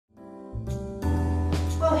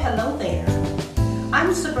there.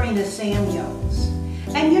 I'm Sabrina Samuels,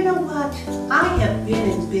 and you know what? I have been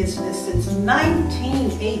in business since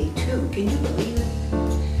 1982. Can you believe it?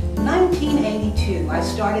 1982, I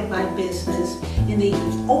started my business in the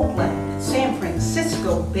Oakland, San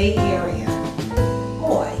Francisco Bay Area.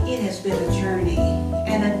 Boy, it has been a journey,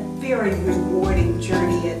 and a very rewarding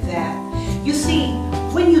journey at that. You see,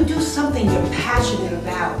 when you do something you're passionate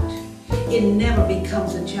about, it never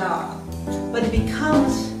becomes a job, but it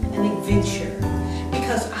becomes an adventure.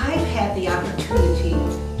 Because I've had the opportunity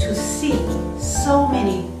to see so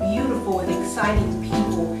many beautiful and exciting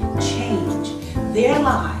people change their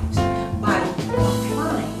lives by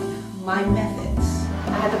applying my methods.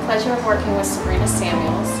 I had the pleasure of working with Sabrina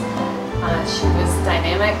Samuels. She was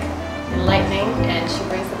dynamic, enlightening, and she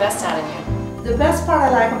brings the best out of you. The best part I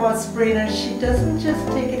like about Sabrina, she doesn't just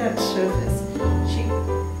take it at surface.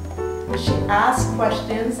 She asks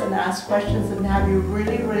questions and have you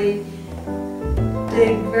really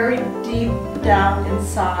dig very deep down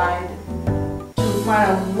inside to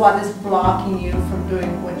find out what is blocking you from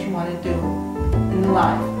doing what you want to do in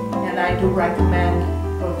life. And I do recommend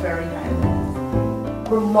her very highly.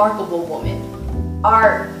 Remarkable woman.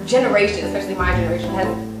 Our generation, especially my generation, has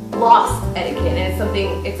lost etiquette,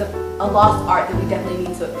 and it's a lost art that we definitely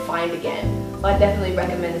need to find again. So I definitely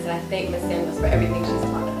recommend this, and I thank Ms. Samuels for everything she's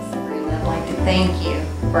taught us. I'd like to thank you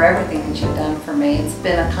for everything that you've done for me. It's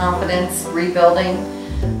been a confidence rebuilding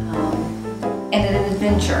and an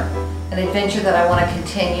adventure that I want to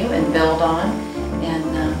continue and build on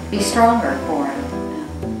and be stronger for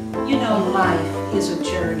it. You know, life is a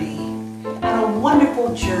journey, and a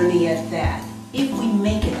wonderful journey at that, if we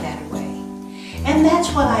make it that way. And that's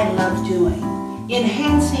what I love doing.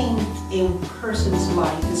 Enhancing a person's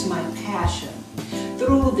life is my passion.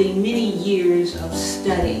 Through the many years of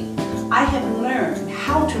study, I have learned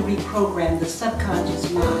how to reprogram the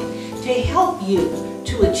subconscious mind to help you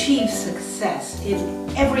to achieve success in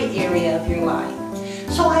every area of your life.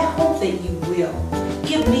 So I hope that you will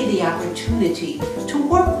give me the opportunity to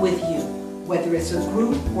work with you, whether it's a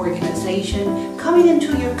group, organization, coming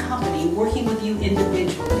into your company, working with you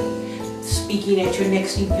individually, speaking at your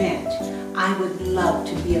next event. I would love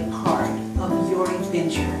to be a part of your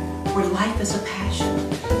adventure, where life is a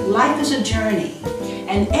passion, life is a journey,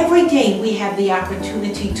 and every day we have the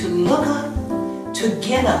opportunity to look up, to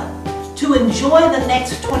get up, to enjoy the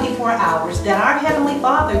next 24 hours that our Heavenly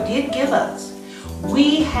Father did give us.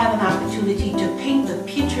 We have an opportunity to paint the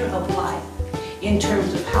picture of life in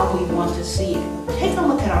terms of how we want to see it. Take a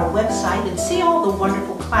look at our website and see all the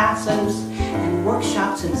wonderful classes and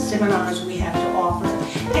workshops and seminars we have to offer,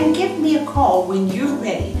 and give me a call when you're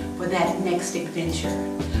ready for that next adventure.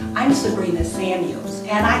 I'm Sabrina Samuels,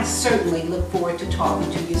 and I certainly look forward to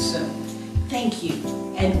talking to you soon. Thank you,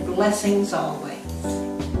 and blessings always.